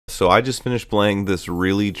So I just finished playing this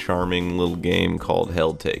really charming little game called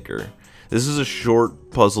HELLTAKER. This is a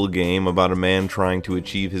short puzzle game about a man trying to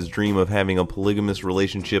achieve his dream of having a polygamous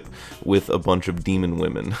relationship with a bunch of demon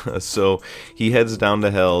women. So he heads down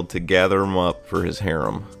to hell to gather them up for his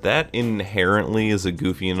harem. That inherently is a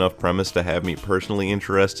goofy enough premise to have me personally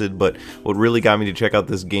interested, but what really got me to check out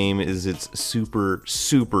this game is its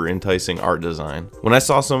super enticing art design. When I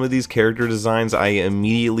saw some of these character designs, I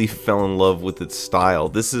immediately fell in love with its style.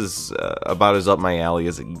 This is about as up my alley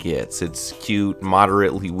as it gets. It's cute,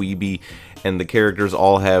 moderately weeby, and the characters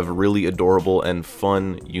all have really adorable and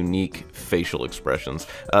fun, unique facial expressions.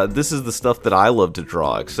 This is the stuff that I love to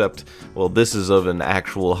draw, except, well, this is of an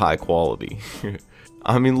actual high quality.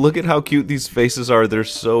 I mean, look at how cute these faces are. They're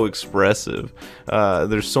so expressive.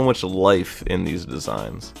 There's so much life in these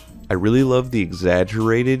designs. I really love the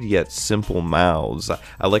exaggerated yet simple mouths.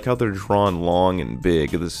 I like how they're drawn long and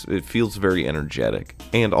big. It feels very energetic.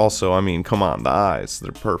 And also, I mean, come on, the eyes,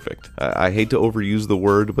 they're perfect. I hate to overuse the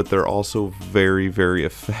word, but they're also very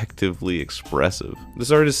effectively expressive. This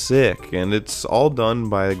art is sick, and it's all done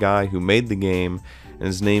by a guy who made the game, and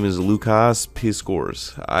his name is Lukas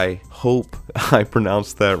Piskors. I hope I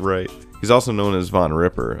pronounced that right. He's also known as Von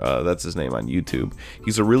Ripper, that's his name on YouTube.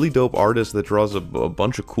 He's a really dope artist that draws a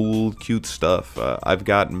bunch of cool, cute stuff. I've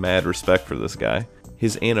got mad respect for this guy.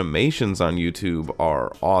 His animations on YouTube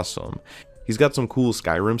are awesome. He's got some cool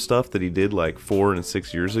Skyrim stuff that he did like 4 and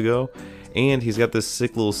 6 years ago, and he's got this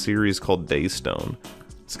sick little series called Daystone.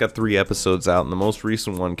 It's got 3 episodes out, and the most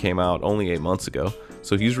recent one came out only 8 months ago.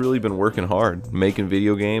 So he's really been working hard, making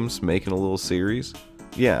video games, making a little series.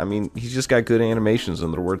 Yeah, I mean, he's just got good animations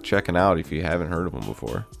and they're worth checking out if you haven't heard of him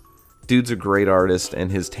before. Dude's a great artist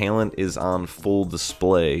and his talent is on full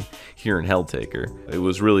display here in HELLTAKER. It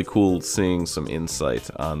was really cool seeing some insight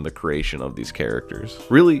on the creation of these characters.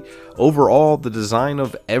 Really, overall, the design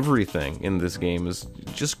of everything in this game is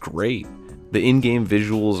just great. The in-game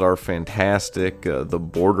visuals are fantastic, the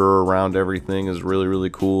border around everything is really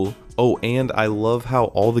cool. Oh, and I love how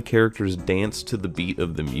all the characters dance to the beat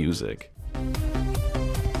of the music.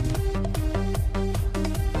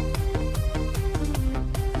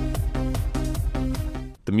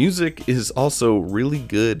 The music is also really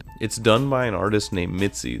good. It's done by an artist named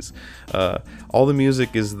Mitzi's. All the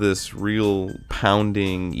music is this real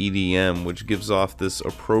pounding EDM, which gives off this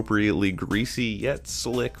appropriately greasy yet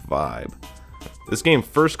slick vibe. This game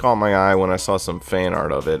first caught my eye when I saw some fan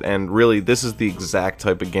art of it, and really this is the exact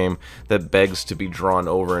type of game that begs to be drawn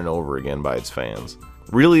over and over again by its fans.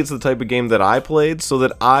 Really, it's the type of game that I played so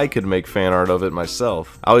that I could make fan art of it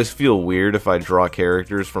myself. I always feel weird if I draw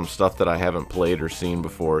characters from stuff that I haven't played or seen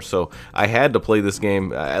before, so I had to play this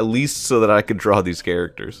game at least so that I could draw these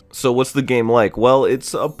characters. So what's the game like? Well,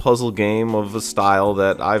 it's a puzzle game of a style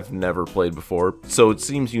that I've never played before, so it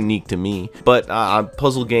seems unique to me. But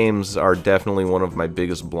puzzle games are definitely one of my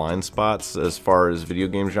biggest blind spots as far as video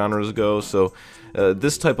game genres go, so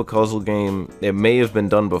this type of puzzle game, it may have been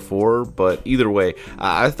done before, but either way,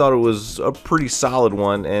 I thought it was a pretty solid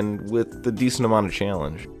one and with a decent amount of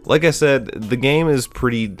challenge. Like I said, the game is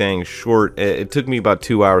pretty dang short. It took me about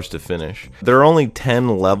 2 hours to finish. There are only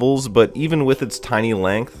 10 levels, but even with its tiny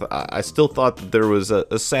length, I still thought that there was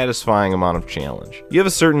a satisfying amount of challenge. You have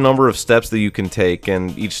a certain number of steps that you can take,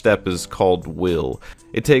 and each step is called will.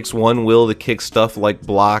 It takes one will to kick stuff like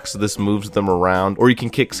blocks, this moves them around, or you can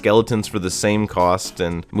kick skeletons for the same cost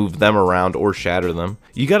and move them around or shatter them.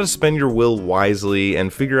 You gotta spend your will wisely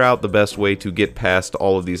and figure out the best way to get past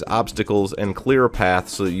all of these obstacles and clear a path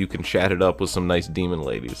so that you can chat it up with some nice demon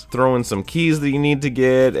ladies. Throw in some keys that you need to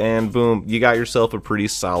get, and boom, you got yourself a pretty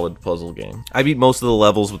solid puzzle game. I beat most of the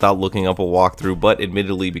levels without looking up a walkthrough, but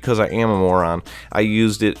admittedly, because I am a moron, I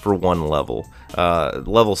used it for one level.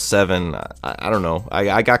 Level 7, I don't know,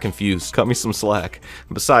 I got confused, cut me some slack.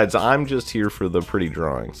 Besides, I'm just here for the pretty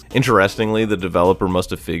drawings. Interestingly, the developer must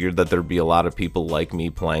have figured that there'd be a lot of people like me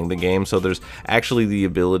playing the game, so there's actually the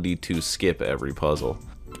ability to skip every puzzle.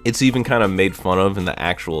 It's even kind of made fun of in the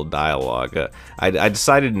actual dialogue. I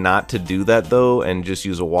decided not to do that though and just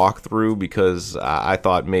use a walkthrough because I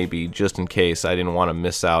thought maybe just in case I didn't want to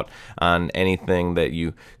miss out on anything that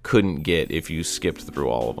you couldn't get if you skipped through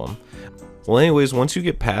all of them. Well, anyways, once you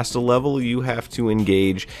get past a level, you have to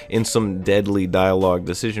engage in some deadly dialogue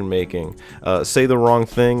decision making. Say the wrong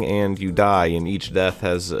thing and you die, and each death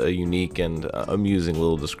has a unique and amusing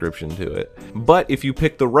little description to it. But if you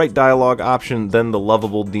pick the right dialogue option, then the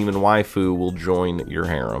lovable demon waifu will join your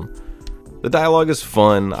harem. The dialogue is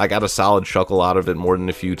fun, I got a solid chuckle out of it more than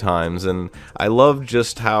a few times, and I love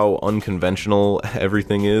just how unconventional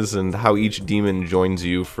everything is and how each demon joins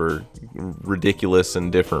you for ridiculous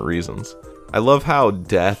and different reasons. I love how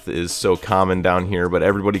death is so common down here, but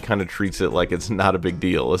everybody kind of treats it like it's not a big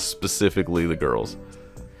deal, specifically the girls.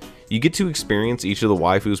 You get to experience each of the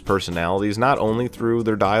waifus' personalities not only through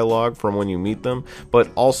their dialogue from when you meet them, but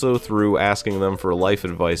also through asking them for life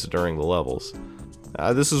advice during the levels.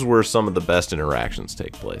 This is where some of the best interactions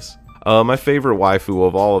take place. My favorite waifu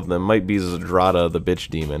of all of them might be Zadrada, the bitch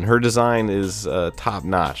demon. Her design is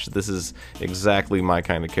top-notch. This is exactly my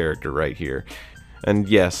kind of character right here. And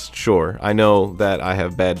yes, sure, I know that I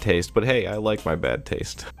have bad taste, but hey, I like my bad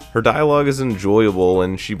taste. Her dialogue is enjoyable,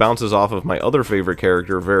 and she bounces off of my other favorite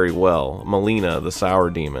character very well, Melina, the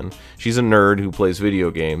sour demon. She's a nerd who plays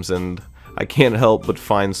video games, and I can't help but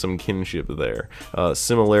find some kinship there,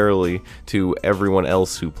 similarly to everyone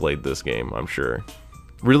else who played this game, I'm sure.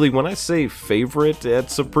 Really, when I say favorite,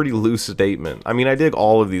 it's a pretty loose statement. I mean, I dig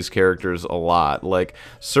all of these characters a lot, like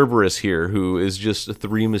Cerberus here, who is just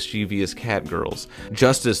 3 mischievous cat girls.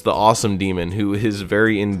 Justice, the awesome demon, who is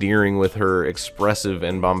very endearing with her expressive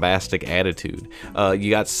and bombastic attitude.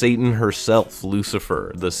 You got Satan herself,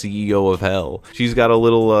 Lucifer, the CEO of Hell. She's got a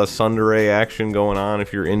little tsundere action going on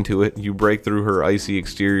if you're into it. You break through her icy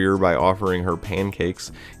exterior by offering her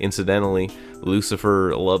pancakes. Incidentally,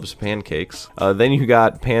 Lucifer loves pancakes. Then you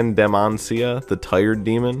got Pandemancia, the tired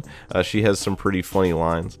demon. She has some pretty funny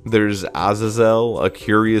lines. There's Azazel, a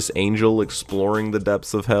curious angel exploring the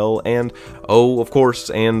depths of hell. And, oh, of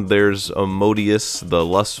course, and there's Modius, the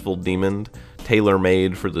lustful demon,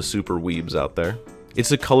 tailor-made for the super weebs out there.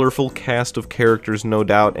 It's a colorful cast of characters, no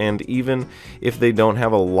doubt, and even if they don't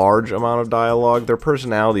have a large amount of dialogue, their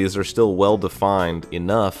personalities are still well-defined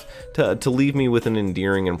enough to leave me with an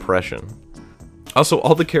endearing impression. Also,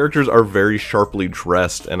 all the characters are very sharply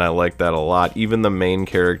dressed, and I like that a lot. Even the main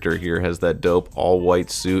character here has that dope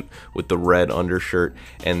all-white suit with the red undershirt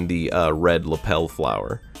and the red lapel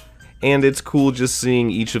flower. And it's cool just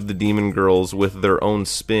seeing each of the demon girls with their own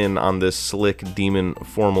spin on this slick demon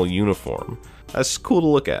formal uniform. That's cool to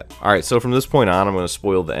look at. Alright, so from this point on, I'm going to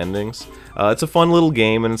spoil the endings. It's a fun little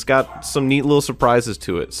game, and it's got some neat little surprises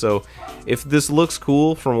to it. So if this looks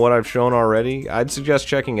cool from what I've shown already, I'd suggest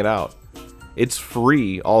checking it out. It's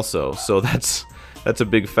free also, so that's a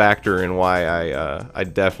big factor in why I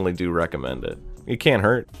definitely do recommend it. It can't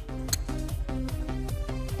hurt.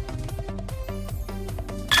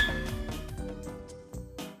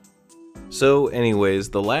 So anyways,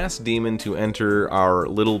 the last demon to enter our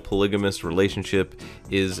little polygamous relationship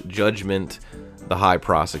is Judgment, the High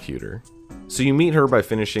Prosecutor. So you meet her by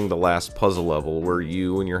finishing the last puzzle level where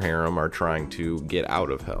you and your harem are trying to get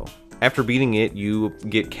out of hell. After beating it, you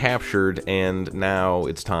get captured, and now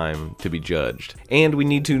it's time to be judged. And we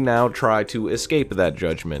need to now try to escape that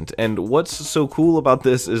judgment. And what's so cool about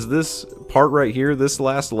this is this part right here, this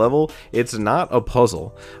last level, it's not a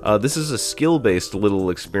puzzle. This is a skill-based little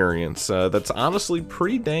experience that's honestly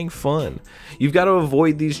pretty dang fun. You've got to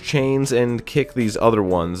avoid these chains and kick these other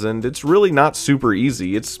ones, and it's really not super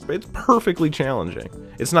easy. It's perfectly challenging.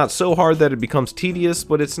 It's not so hard that it becomes tedious,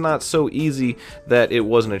 but it's not so easy that it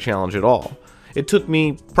wasn't a challenge at all. It took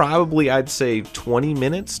me probably, I'd say, 20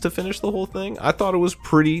 minutes to finish the whole thing. I thought it was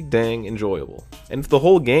pretty dang enjoyable. And if the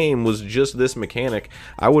whole game was just this mechanic,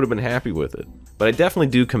 I would have been happy with it. But I definitely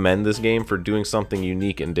do commend this game for doing something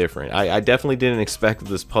unique and different. I definitely didn't expect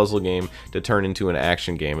this puzzle game to turn into an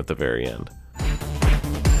action game at the very end.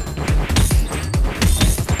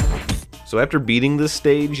 So after beating this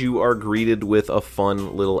stage, you are greeted with a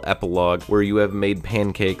fun little epilogue where you have made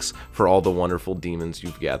pancakes for all the wonderful demons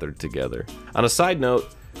you've gathered together. On a side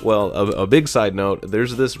note, well, a big side note,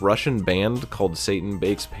 there's this Russian band called Satan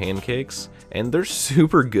Bakes Pancakes, and they're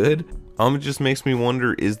super good. It just makes me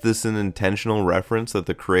wonder, is this an intentional reference that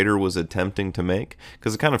the creator was attempting to make?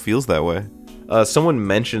 Because it kind of feels that way. Someone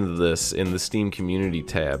mentioned this in the Steam community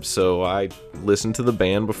tab, so I listened to the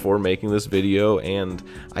band before making this video, and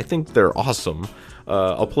I think they're awesome.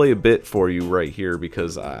 I'll play a bit for you right here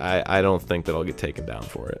because I don't think that I'll get taken down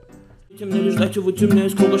for it.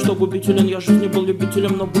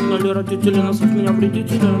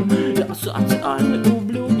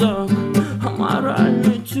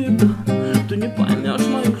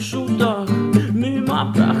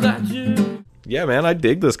 Yeah, man, I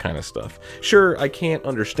dig this kind of stuff. Sure, I can't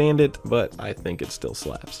understand it, but I think it still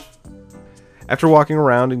slaps. After walking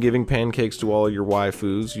around and giving pancakes to all your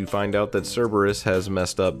waifus, you find out that Cerberus has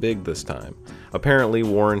messed up big this time, apparently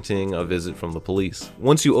warranting a visit from the police.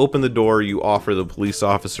 Once you open the door, you offer the police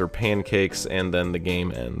officer pancakes, and then the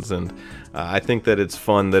game ends. And I think that it's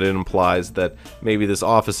fun that it implies that maybe this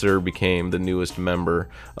officer became the newest member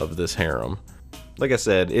of this harem. Like I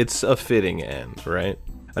said, it's a fitting end, right?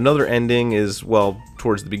 Another ending is, well,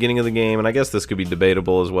 towards the beginning of the game, and I guess this could be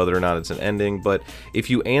debatable as whether or not it's an ending, but if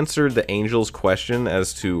you answered the angel's question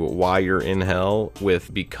as to why you're in hell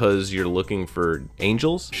with because you're looking for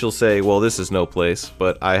angels, she'll say, well, this is no place,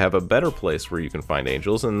 but I have a better place where you can find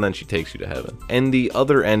angels, and then she takes you to heaven. And the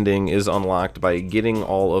other ending is unlocked by getting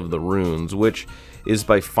all of the runes, which is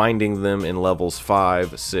by finding them in levels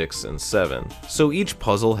 5, 6, and 7. So each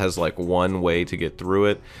puzzle has like one way to get through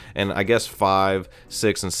it, and I guess 5,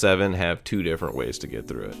 6, and 7 have 2 different ways to get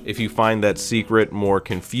through it. If you find that secret, more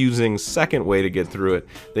confusing second way to get through it,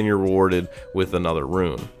 then you're rewarded with another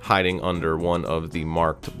rune, hiding under one of the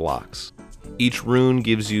marked blocks. Each rune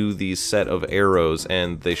gives you these set of arrows,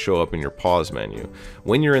 and they show up in your pause menu.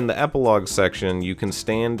 When you're in the epilogue section, you can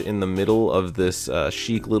stand in the middle of this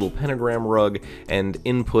chic little pentagram rug and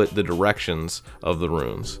input the directions of the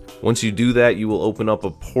runes. Once you do that, you will open up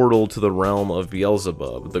a portal to the realm of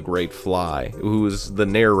Beelzebub, the Great Fly, who is the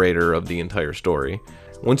narrator of the entire story.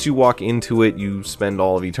 Once you walk into it, you spend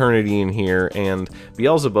all of eternity in here, and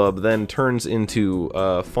Beelzebub then turns into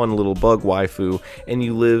a fun little bug waifu, and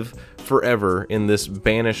you live forever in this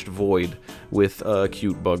banished void with a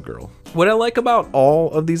cute bug girl. What I like about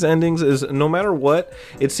all of these endings is no matter what,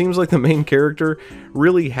 it seems like the main character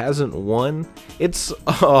really hasn't won. It's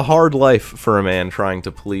a hard life for a man trying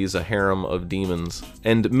to please a harem of demons,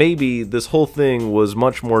 and maybe this whole thing was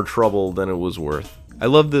much more trouble than it was worth. I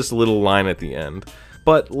love this little line at the end.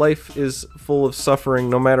 But life is full of suffering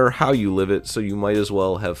no matter how you live it, so you might as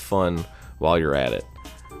well have fun while you're at it.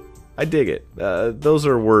 I dig it. Those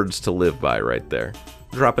are words to live by right there.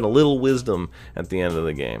 Dropping a little wisdom at the end of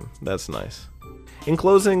the game. That's nice. In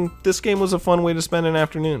closing, this game was a fun way to spend an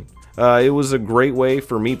afternoon. It was a great way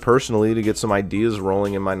for me personally to get some ideas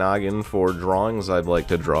rolling in my noggin for drawings I'd like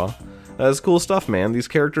to draw. That's cool stuff, man. These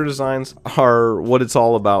character designs are what it's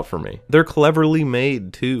all about for me. They're cleverly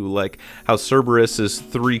made, too, like how Cerberus is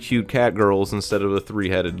 3 cute cat girls instead of a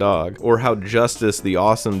 3-headed dog, or how Justice, the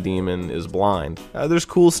awesome demon, is blind. There's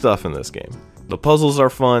cool stuff in this game. The puzzles are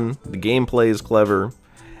fun, the gameplay is clever,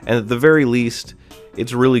 and at the very least,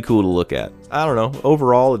 it's really cool to look at. I don't know,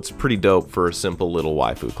 overall, it's pretty dope for a simple little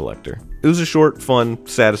waifu collector. It was a short, fun,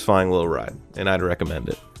 satisfying little ride, and I'd recommend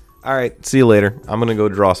it. Alright, see you later. I'm gonna go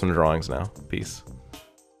draw some drawings now. Peace.